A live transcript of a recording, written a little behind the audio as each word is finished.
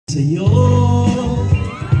Sa'yo,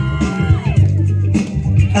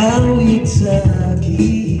 awit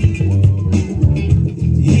sa'kin,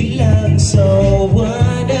 ilang sawa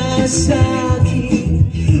na sa'kin,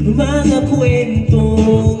 mga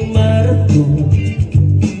kwentong marathon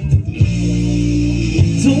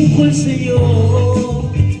tungkol sa'yo.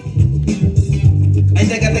 Ay,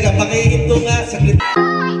 teka, pakihinto nga, saglit.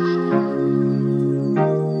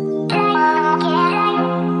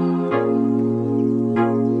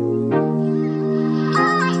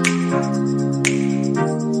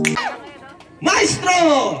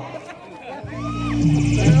 Maestro!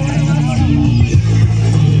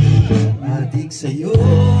 Adik sa'yo,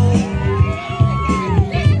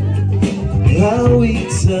 awit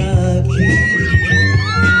sa'kin,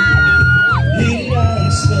 ilang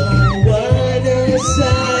sawa na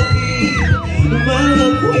sa'kin, mga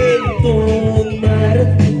kwentong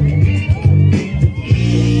marathon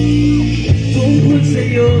tungkol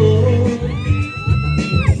sa'yo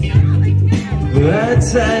at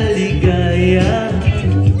sa ligaya,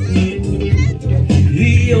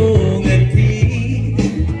 iyong ating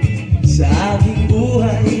sa aking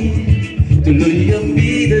buhay. Tuloy ang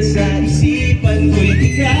bida sa isipan ko'y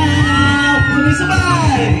ikaw.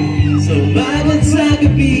 Sabay! Sumagot sa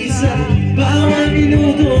gabi sa bawat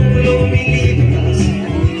minutong lumilipas.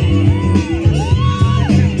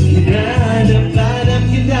 Hinahanap-hanap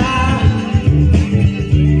kita,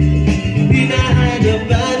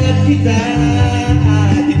 hinahanap-hanap kita.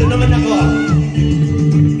 Dito naman ako.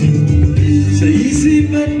 Sa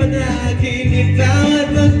isipan panaginip, bawat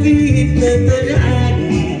magtihit na talaan.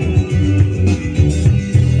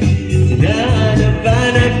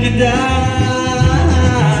 Hinahanap-hanap kita.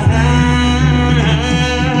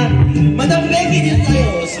 Madam Becky, din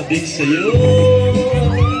tayo sabik sa'yo.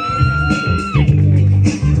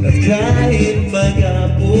 At kahit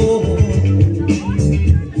mag-apo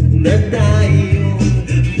na tayo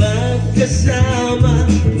magkasama,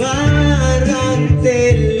 parang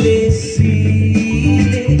telesine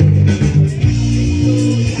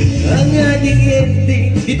ang ating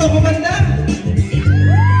ending. Dito ko banda,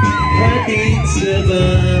 hatid sa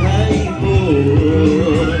bahay mo,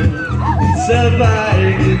 sabay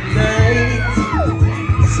good night,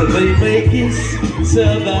 sabay may kiss,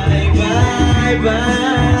 sabay bye bye.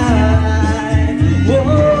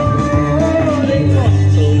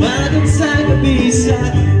 Sumagot sa gabi sa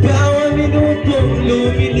bawat minutong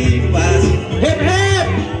lumilipas. Hep hep!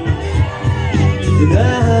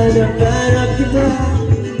 Hinahanap-hanap kita,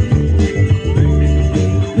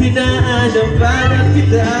 hinahanap-hanap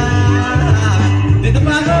kita. Dito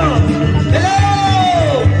pa ako!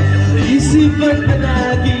 Hello! Sa isipan na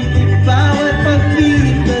naginip, bawat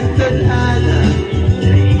pagpilit ng tadhana.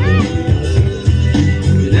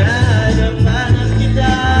 Hinahanap-hanap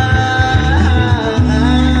kita.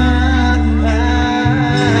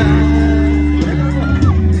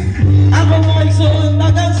 Ako mga igsoon,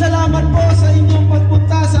 nagang salamat po sa inyong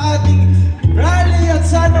pagpunta sa ating rally. At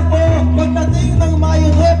sana po pagdating ng Mayo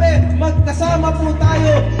 9, magkasama po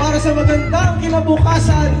tayo para sa magandang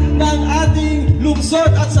kinabukasan ng ating lungsod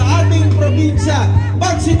at sa ating probinsya.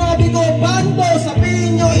 Pag sinabi ko bando,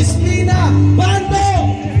 sabihin nyo Espina,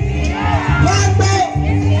 bando! Bando!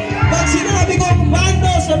 Pag sinabi ko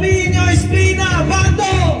bando, sabihin nyo Espina,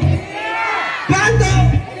 bando! Bando!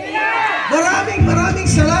 Maraming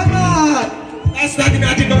salamat! Taas natin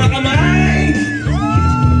natin mga kamay!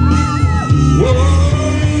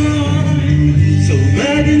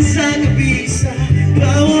 Sumagot sa gabi sa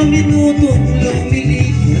bawat minutong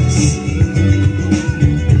lumilipas.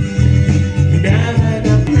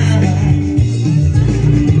 Hinahanap-hanap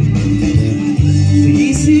sa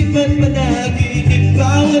isipan panaginip,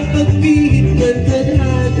 bawat pagpihit ng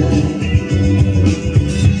tadhana.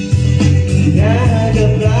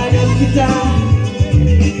 Hinahanap-hanap kita,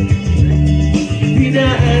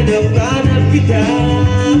 hinahanap-hanap kita.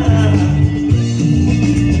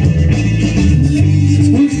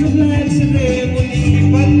 Sabay sa remoli,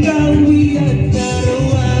 pagkawian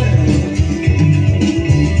araw-araw.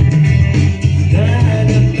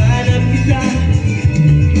 Hinahanap-hanap kita,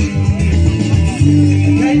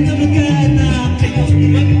 kahit na maghanap kayo,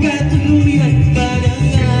 magkatuluyan pa ng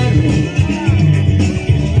araw.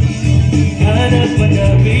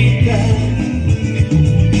 Hanap-hanapin ka,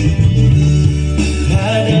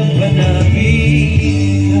 hanap-hanapin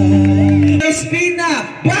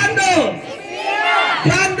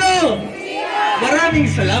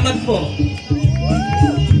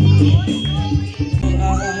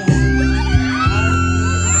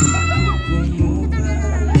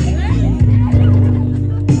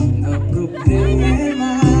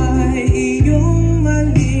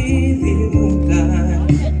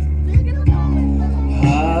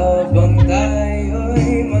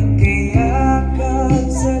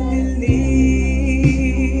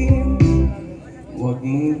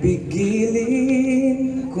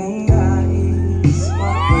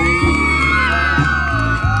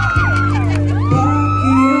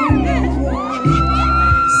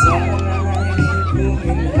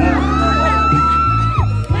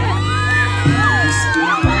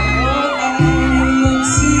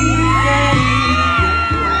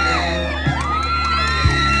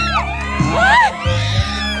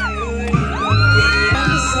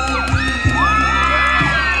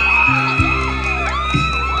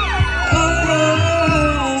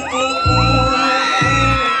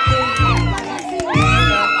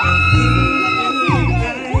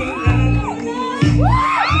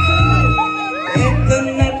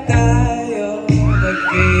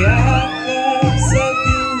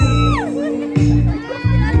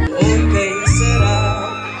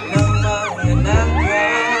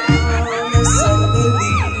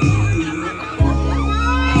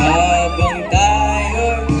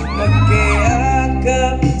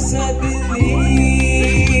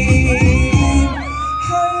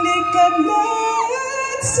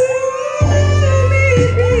kalat sa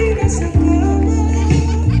aming sa kama.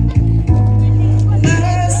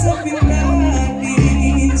 Nasa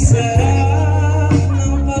pinating sarap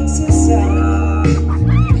ng pagsasama.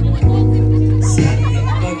 Sa ating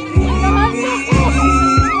pag-ibig tayo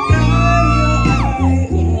ay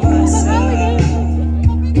umasa.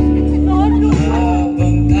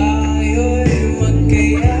 Habang tayo'y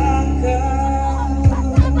magkayakap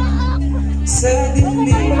sa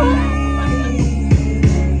dilim.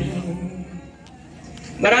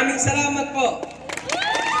 Maraming salamat po.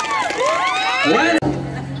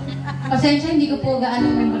 Pasensya, hindi ko po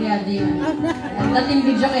gaano memoryado yun. Dating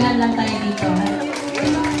video kailan lang tayo dito.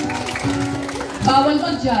 Bawal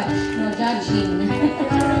ko judge, no judging.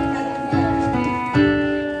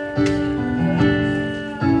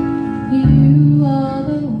 You are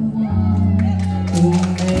the one who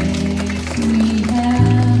makes me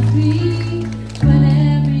happy when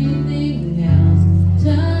everything else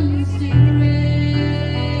turns to gray.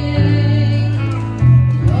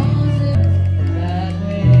 Roses that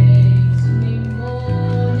makes me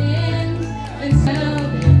mornings and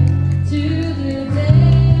sounding to the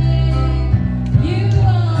day. You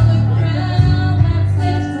are the ground that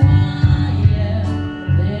sets fire,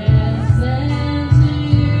 listen to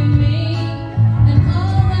me, and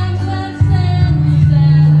all I'm but stands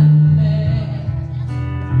at me.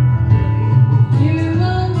 You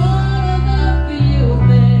are one of the few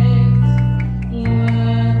things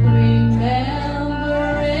worth remembering.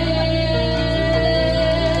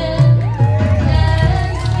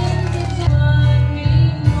 And since it's what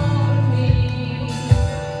mean more to me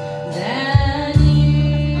than you.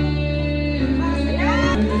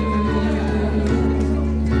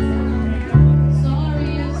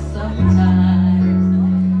 Sorry if sometimes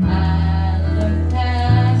I look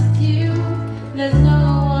past you. There's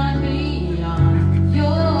no one beyond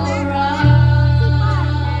your eyes.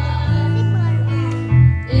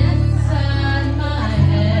 Inside my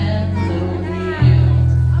head, the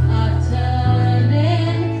wheels are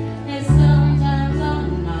turning, and sometimes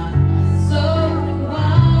I'm not so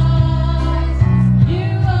wise.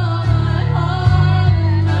 You are my heart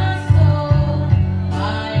and my soul,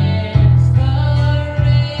 my inspiration,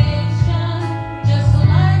 just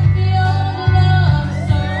like the old love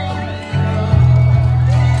story goes.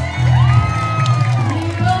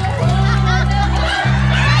 You are one of the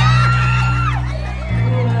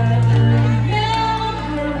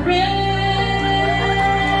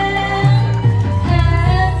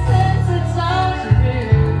and since it's all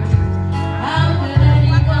true, how could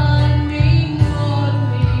anyone mean more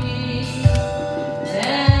to me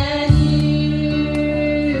than you?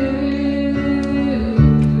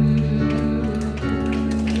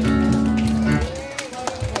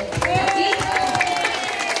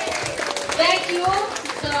 Thank you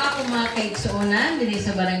sa ako mga kaigsuonan dito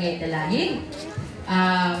sa Barangay Talahig.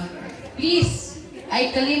 Please,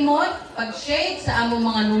 ay kalimot pag-shade sa among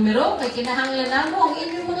mga numero kay kinahanglan namo ang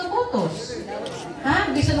inyong mga botos.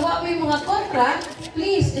 Ha? Bisan wa may mga kontra,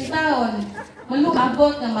 please, intawon.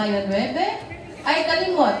 Malumabot na Mayo 9, ay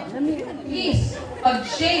kalimot. Please,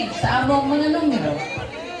 pag-shade sa among mga numero.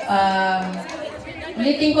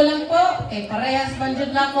 Ulitin ko lang po, parehas man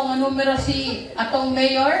dyan lang kung ang numero si atong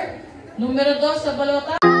mayor. Numero 2 sa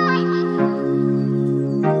balota.